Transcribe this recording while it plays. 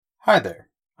Hi there,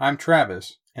 I'm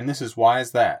Travis, and this is Why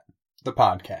Is That, the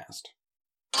podcast.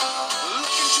 Look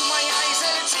into my eyes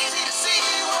and it's easy to see.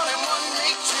 1 and 1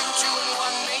 make 2, 2 and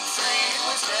 1 make 3. It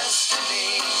was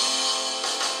destiny.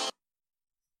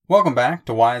 Welcome back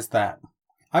to Why Is That.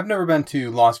 I've never been to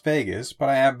Las Vegas, but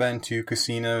I have been to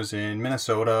casinos in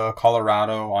Minnesota,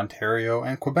 Colorado, Ontario,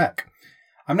 and Quebec.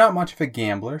 I'm not much of a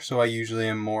gambler, so I usually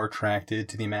am more attracted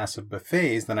to the massive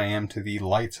buffets than I am to the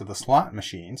lights of the slot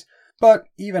machines. But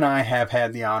even I have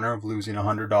had the honor of losing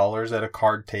 $100 at a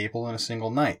card table in a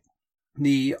single night.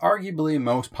 The arguably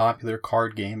most popular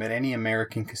card game at any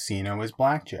American casino is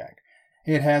blackjack.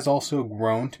 It has also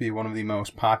grown to be one of the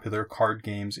most popular card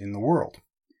games in the world.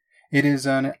 It is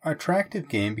an attractive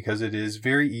game because it is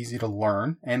very easy to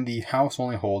learn, and the house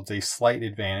only holds a slight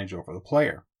advantage over the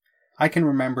player. I can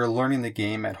remember learning the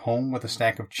game at home with a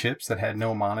stack of chips that had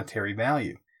no monetary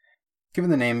value. Given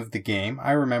the name of the game,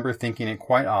 I remember thinking it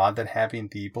quite odd that having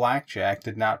the blackjack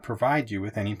did not provide you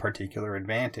with any particular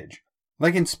advantage.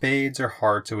 Like in spades or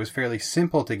hearts, it was fairly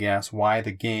simple to guess why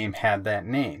the game had that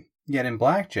name. Yet in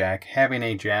blackjack, having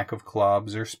a jack of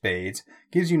clubs or spades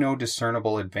gives you no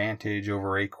discernible advantage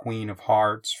over a queen of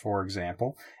hearts, for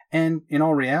example, and in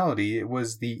all reality, it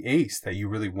was the ace that you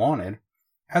really wanted.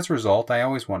 As a result, I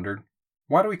always wondered,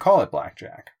 why do we call it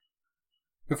blackjack?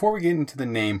 Before we get into the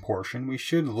name portion, we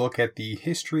should look at the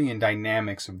history and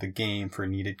dynamics of the game for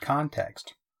needed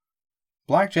context.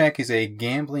 Blackjack is a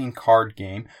gambling card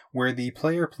game where the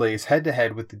player plays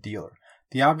head-to-head with the dealer.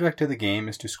 The object of the game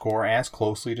is to score as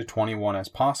closely to 21 as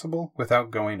possible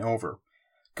without going over.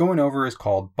 Going over is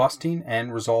called busting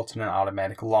and results in an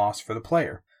automatic loss for the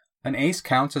player. An ace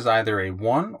counts as either a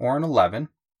 1 or an 11.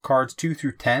 Cards 2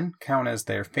 through 10 count as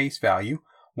their face value,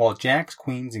 while jacks,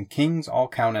 queens, and kings all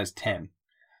count as 10.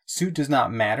 Suit does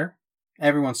not matter.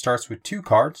 Everyone starts with 2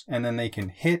 cards, and then they can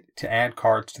hit to add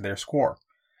cards to their score.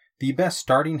 The best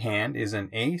starting hand is an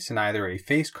ace and either a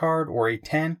face card or a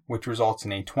 10, which results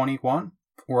in a 21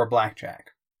 or a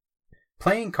blackjack.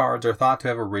 Playing cards are thought to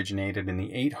have originated in the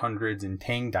 800s in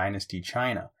Tang Dynasty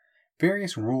China.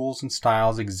 Various rules and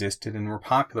styles existed and were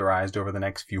popularized over the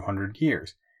next few hundred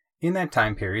years. In that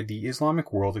time period, the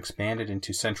Islamic world expanded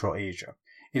into Central Asia.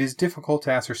 It is difficult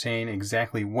to ascertain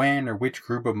exactly when or which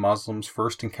group of Muslims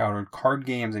first encountered card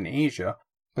games in Asia,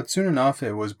 but soon enough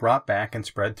it was brought back and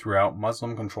spread throughout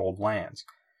Muslim-controlled lands.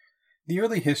 The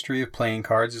early history of playing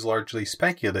cards is largely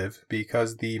speculative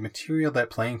because the material that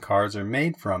playing cards are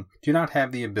made from do not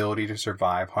have the ability to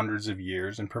survive hundreds of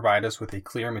years and provide us with a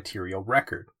clear material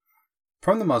record.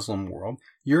 From the Muslim world,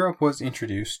 Europe was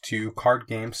introduced to card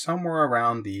games somewhere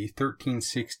around the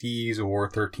 1360s or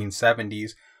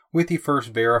 1370s, with the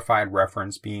first verified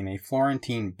reference being a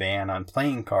Florentine ban on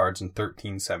playing cards in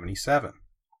 1377.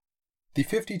 The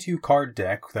 52-card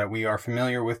deck that we are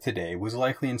familiar with today was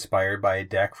likely inspired by a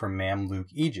deck from Mamluk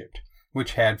Egypt,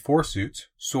 which had 4 suits,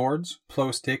 swords,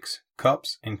 plow sticks,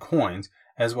 cups, and coins,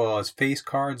 as well as face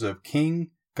cards of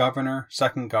king, governor,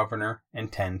 second governor,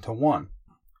 and 10 to 1.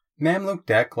 Mamluk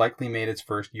deck likely made its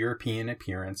first European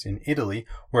appearance in Italy,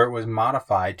 where it was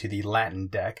modified to the Latin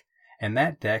deck, and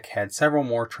that deck had several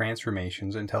more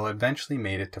transformations until it eventually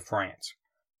made it to France.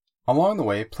 Along the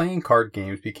way, playing card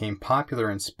games became popular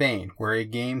in Spain, where a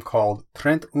game called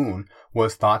 31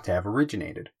 was thought to have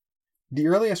originated. The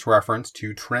earliest reference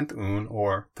to 31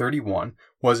 or 31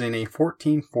 was in a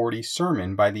 1440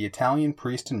 sermon by the Italian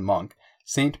priest and monk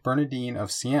Saint Bernardine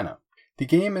of Siena. The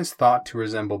game is thought to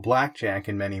resemble blackjack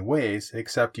in many ways,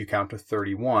 except you count to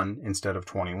 31 instead of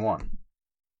 21.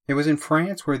 It was in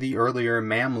France where the earlier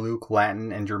Mamluk,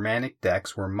 Latin, and Germanic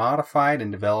decks were modified and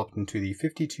developed into the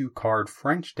 52-card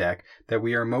French deck that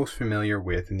we are most familiar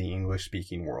with in the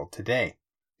English-speaking world today.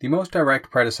 The most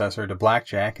direct predecessor to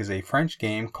blackjack is a French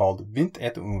game called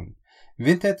 21.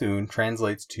 21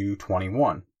 translates to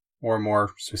 21, or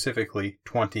more specifically,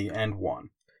 20 and 1.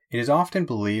 It is often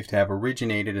believed to have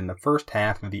originated in the first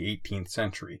half of the 18th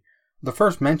century. The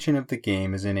first mention of the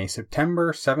game is in a September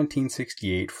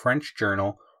 1768 French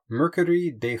journal,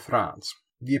 Mercury de France.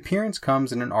 The appearance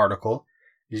comes in an article,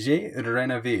 Jeu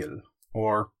renouvelé,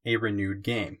 or A Renewed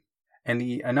Game, and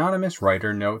the anonymous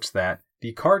writer notes that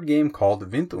the card game called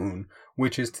 21,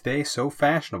 which is today so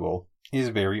fashionable, is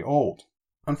very old.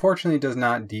 Unfortunately, it does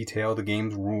not detail the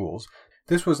game's rules.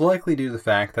 This was likely due to the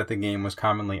fact that the game was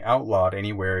commonly outlawed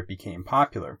anywhere it became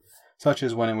popular, such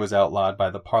as when it was outlawed by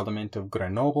the Parliament of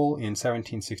Grenoble in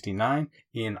 1769,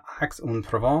 in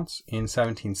Aix-en-Provence in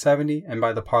 1770, and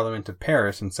by the Parliament of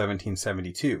Paris in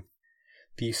 1772.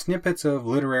 The snippets of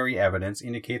literary evidence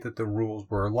indicate that the rules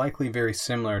were likely very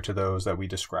similar to those that we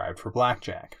described for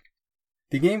blackjack.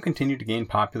 The game continued to gain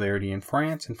popularity in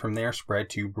France and from there spread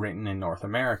to Britain and North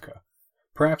America.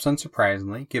 Perhaps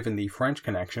unsurprisingly, given the French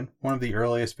connection, one of the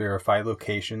earliest verified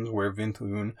locations where Vingt et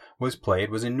Un was played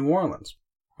was in New Orleans.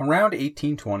 Around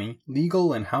 1820,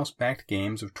 legal and house-backed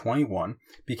games of 21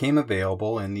 became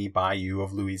available in the Bayou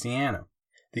of Louisiana.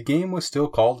 The game was still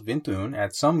called Vingt et Un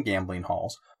at some gambling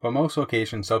halls, but most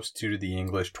locations substituted the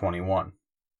English 21.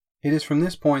 It is from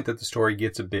this point that the story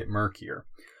gets a bit murkier.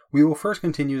 We will first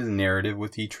continue the narrative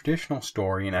with the traditional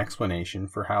story and explanation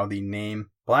for how the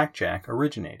name blackjack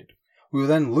originated. We will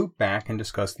then loop back and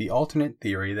discuss the alternate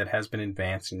theory that has been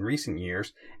advanced in recent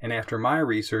years, and after my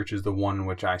research is the one in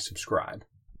which I subscribe.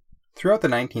 Throughout the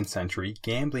 19th century,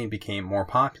 gambling became more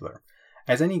popular.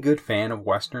 As any good fan of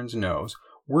westerns knows,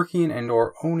 working and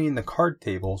or owning the card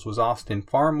tables was often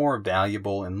far more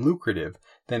valuable and lucrative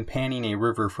than panning a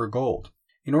river for gold.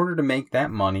 In order to make that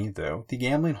money, though, the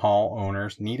gambling hall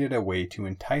owners needed a way to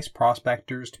entice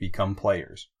prospectors to become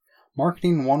players.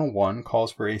 Marketing 101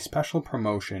 calls for a special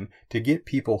promotion to get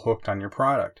people hooked on your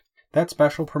product. That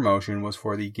special promotion was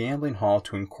for the gambling hall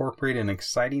to incorporate an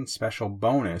exciting special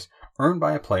bonus earned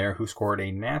by a player who scored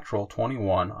a natural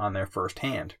 21 on their first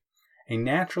hand. A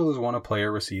natural is when a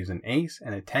player receives an ace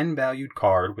and a 10 valued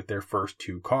card with their first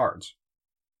 2 cards.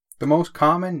 The most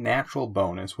common natural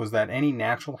bonus was that any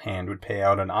natural hand would pay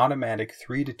out an automatic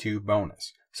 3-2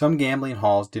 bonus. Some gambling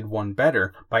halls did one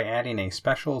better by adding a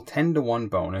special 10-1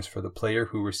 bonus for the player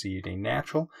who received a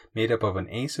natural made up of an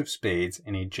ace of spades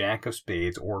and a jack of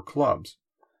spades or clubs.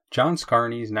 John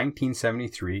Scarney's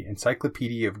 1973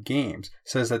 Encyclopedia of Games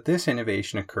says that this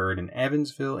innovation occurred in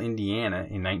Evansville, Indiana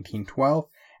in 1912,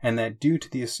 and that due to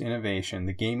this innovation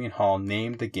the gaming hall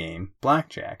named the game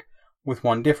blackjack, with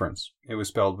one difference: it was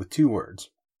spelled with 2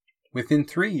 words. Within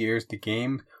 3 years, the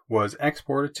game was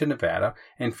exported to Nevada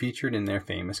and featured in their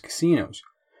famous casinos.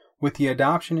 With the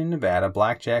adoption in Nevada,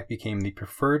 blackjack became the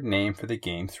preferred name for the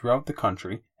game throughout the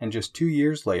country, and just 2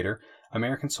 years later,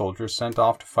 American soldiers sent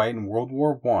off to fight in World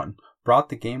War I brought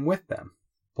the game with them.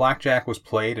 Blackjack was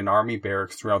played in army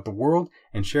barracks throughout the world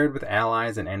and shared with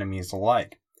allies and enemies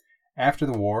alike. After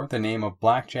the war, the name of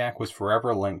blackjack was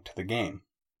forever linked to the game.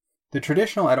 The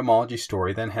traditional etymology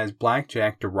story then has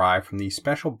blackjack derived from the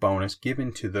special bonus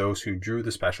given to those who drew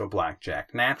the special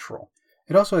blackjack natural.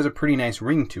 It also has a pretty nice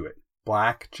ring to it,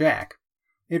 blackjack.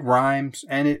 It rhymes,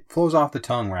 and it flows off the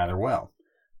tongue rather well.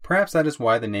 Perhaps that is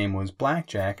why the name was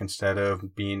blackjack instead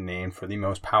of being named for the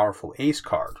most powerful ace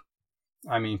card.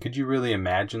 I mean, could you really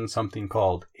imagine something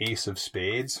called Ace of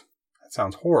Spades? That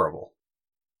sounds horrible.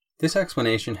 This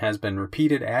explanation has been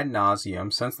repeated ad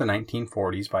nauseum since the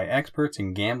 1940s by experts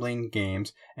in gambling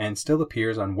games and still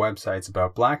appears on websites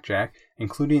about blackjack,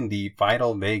 including the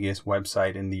Vital Vegas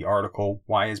website in the article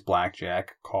Why is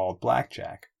Blackjack Called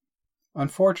Blackjack?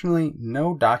 Unfortunately,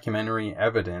 no documentary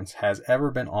evidence has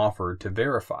ever been offered to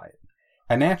verify it.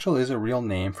 A natural is a real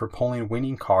name for pulling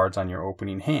winning cards on your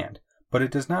opening hand, but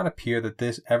it does not appear that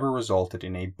this ever resulted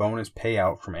in a bonus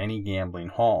payout from any gambling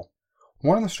hall.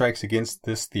 One of the strikes against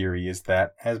this theory is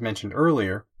that, as mentioned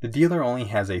earlier, the dealer only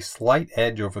has a slight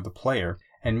edge over the player,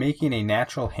 and making a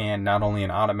natural hand not only an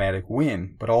automatic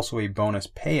win, but also a bonus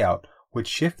payout would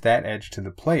shift that edge to the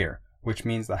player, which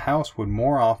means the house would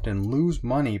more often lose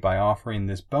money by offering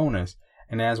this bonus,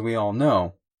 and as we all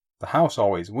know, the house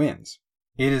always wins.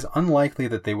 It is unlikely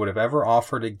that they would have ever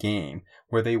offered a game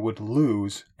where they would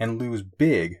lose, and lose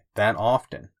big, that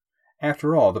often.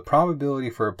 After all, the probability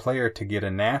for a player to get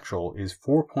a natural is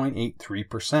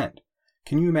 4.83%.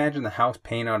 Can you imagine the house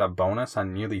paying out a bonus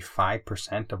on nearly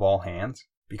 5% of all hands?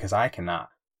 Because I cannot.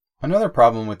 Another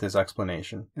problem with this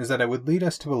explanation is that it would lead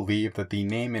us to believe that the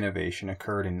name innovation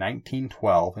occurred in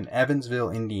 1912 in Evansville,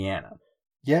 Indiana.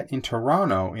 Yet in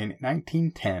Toronto in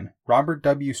 1910, Robert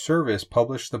W. Service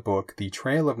published the book The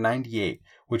Trail of 98,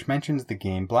 which mentions the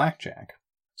game blackjack.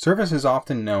 Service is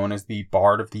often known as the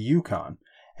Bard of the Yukon,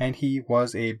 and he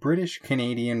was a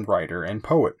British-Canadian writer and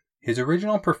poet. His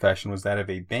original profession was that of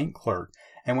a bank clerk,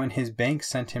 and when his bank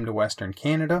sent him to Western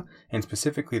Canada, and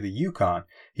specifically the Yukon,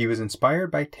 he was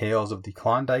inspired by tales of the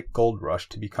Klondike Gold Rush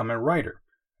to become a writer.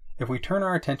 If we turn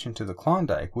our attention to the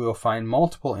Klondike, we will find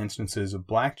multiple instances of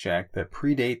blackjack that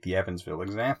predate the Evansville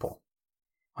example.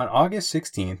 On August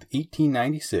 16,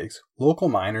 1896, local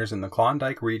miners in the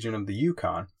Klondike region of the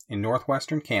Yukon, in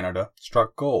northwestern Canada,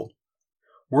 struck gold.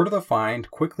 Word of the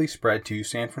find quickly spread to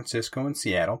San Francisco and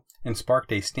Seattle and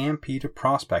sparked a stampede of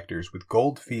prospectors with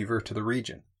gold fever to the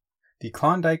region. The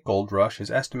Klondike Gold Rush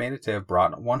is estimated to have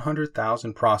brought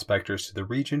 100,000 prospectors to the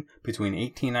region between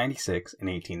 1896 and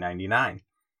 1899.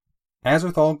 As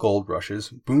with all gold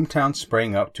rushes, boomtowns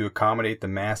sprang up to accommodate the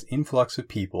mass influx of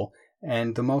people,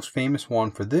 and the most famous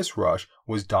one for this rush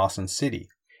was Dawson City.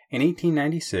 In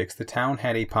 1896, the town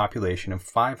had a population of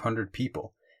 500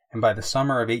 people, and by the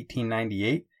summer of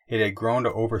 1898, it had grown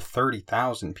to over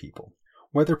 30,000 people.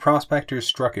 Whether prospectors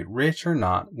struck it rich or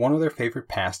not, one of their favorite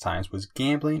pastimes was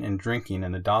gambling and drinking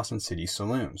in the Dawson City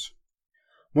saloons.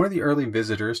 One of the early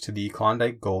visitors to the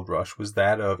Klondike Gold Rush was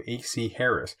that of A.C.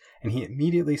 Harris, and he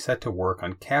immediately set to work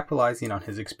on capitalizing on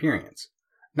his experience,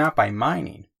 not by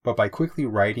mining, but by quickly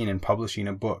writing and publishing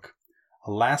a book,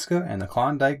 Alaska and the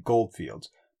Klondike Goldfields,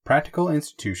 Practical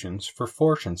Institutions for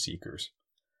Fortune Seekers.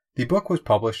 The book was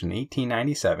published in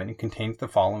 1897 and contains the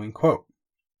following quote: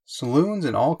 "Saloons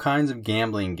and all kinds of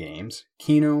gambling games,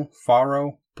 keno,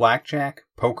 faro, blackjack,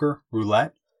 poker,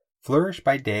 roulette, flourish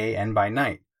by day and by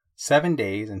night, 7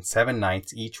 days and 7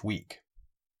 nights each week."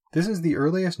 This is the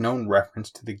earliest known reference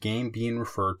to the game being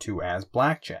referred to as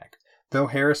blackjack, though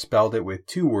Harris spelled it with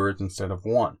 2 words instead of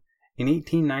 1. In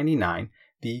 1899,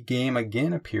 the game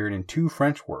again appeared in 2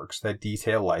 French works that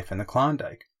detail life in the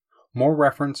Klondike. More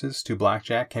references to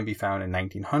blackjack can be found in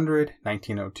 1900,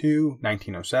 1902,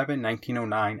 1907,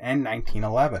 1909, and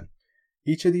 1911.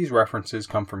 Each of these references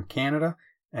come from Canada,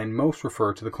 and most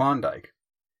refer to the Klondike.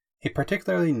 A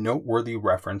particularly noteworthy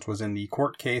reference was in the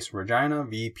court case Regina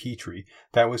v. Petrie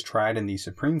that was tried in the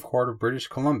Supreme Court of British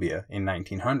Columbia in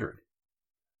 1900.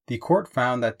 The court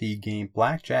found that the game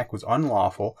blackjack was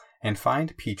unlawful and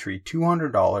fined Petrie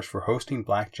 $200 for hosting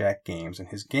blackjack games in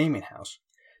his gaming house.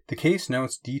 The case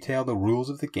notes detail the rules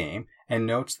of the game and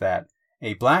notes that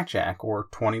a blackjack, or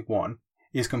 21,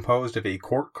 is composed of a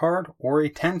court card or a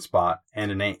 10 spot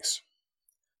and an ace.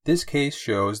 This case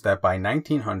shows that by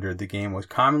 1900 the game was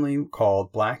commonly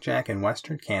called blackjack in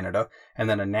Western Canada, and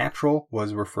that a natural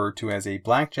was referred to as a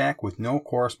blackjack with no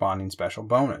corresponding special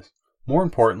bonus. More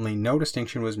importantly, no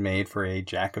distinction was made for a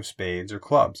jack of spades or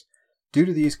clubs. Due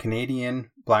to these Canadian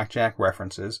blackjack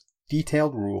references,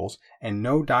 detailed rules, and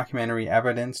no documentary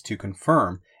evidence to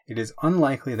confirm, it is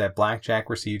unlikely that blackjack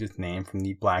received its name from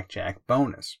the blackjack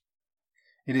bonus.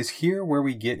 It is here where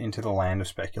we get into the land of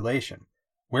speculation.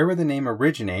 Where would the name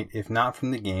originate if not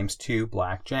from the game's 2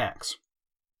 blackjacks?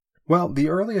 Well, the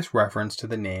earliest reference to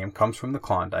the name comes from the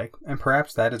Klondike, and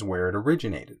perhaps that is where it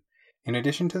originated. In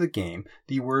addition to the game,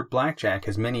 the word blackjack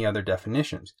has many other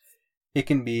definitions. It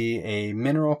can be a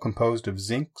mineral composed of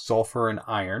zinc, sulfur, and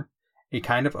iron, a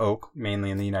kind of oak, mainly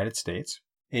in the United States,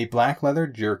 a black leather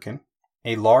jerkin,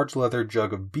 a large leather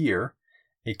jug of beer,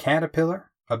 a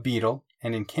caterpillar, a beetle,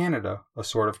 and in Canada, a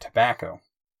sort of tobacco.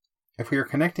 If we are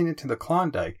connecting it to the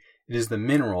Klondike, it is the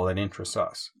mineral that interests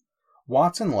us.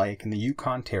 Watson Lake in the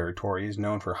Yukon Territory is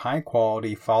known for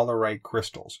high-quality fowlerite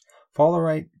crystals,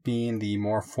 fowlerite being the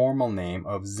more formal name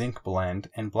of zinc blende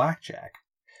and blackjack.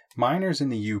 Miners in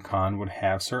the Yukon would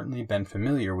have certainly been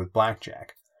familiar with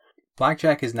blackjack.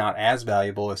 Blackjack is not as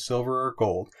valuable as silver or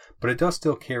gold, but it does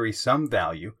still carry some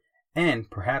value, and,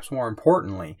 perhaps more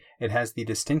importantly, it has the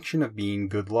distinction of being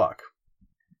good luck.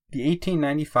 The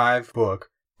 1895 book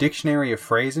Dictionary of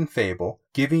Phrase and Fable,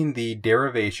 giving the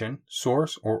derivation,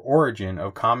 source, or origin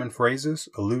of common phrases,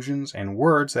 allusions, and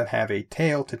words that have a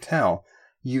tale to tell,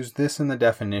 used this in the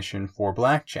definition for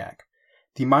blackjack.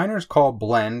 The miners call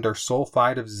blende or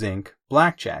sulfide of zinc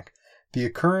blackjack, the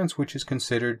occurrence which is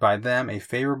considered by them a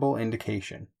favorable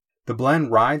indication. The blende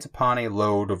rides upon a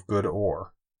load of good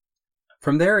ore.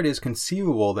 From there it is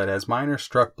conceivable that as miners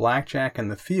struck blackjack in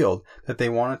the field, that they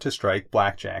wanted to strike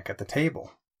blackjack at the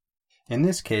table. In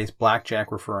this case,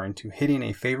 blackjack referring to hitting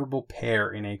a favorable pair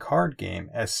in a card game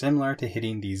as similar to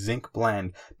hitting the zinc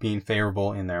blende being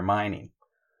favorable in their mining.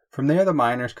 From there the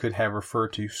miners could have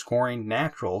referred to scoring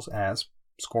naturals as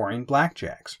scoring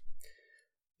blackjacks.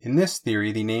 In this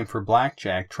theory, the name for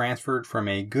blackjack transferred from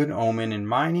a good omen in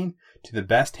mining to the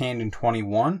best hand in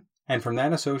 21, and from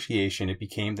that association it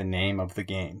became the name of the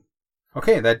game.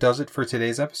 Okay, that does it for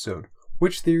today's episode.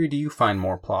 Which theory do you find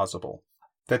more plausible?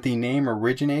 That the name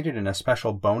originated in a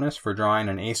special bonus for drawing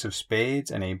an ace of spades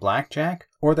and a blackjack,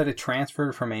 or that it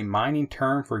transferred from a mining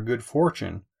term for good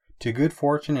fortune to good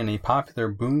fortune in a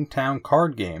popular boomtown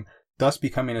card game, thus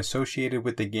becoming associated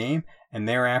with the game and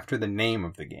thereafter the name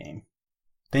of the game?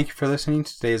 Thank you for listening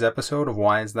to today's episode of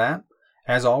Why Is That?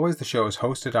 As always, the show is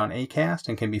hosted on Acast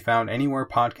and can be found anywhere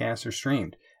podcasts are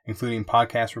streamed, including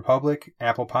Podcast Republic,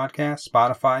 Apple Podcasts,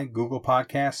 Spotify, Google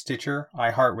Podcasts, Stitcher,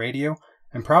 iHeartRadio,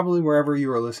 and probably wherever you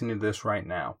are listening to this right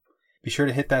now. Be sure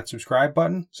to hit that subscribe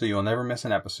button so you'll never miss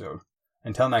an episode.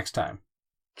 Until next time,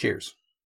 cheers.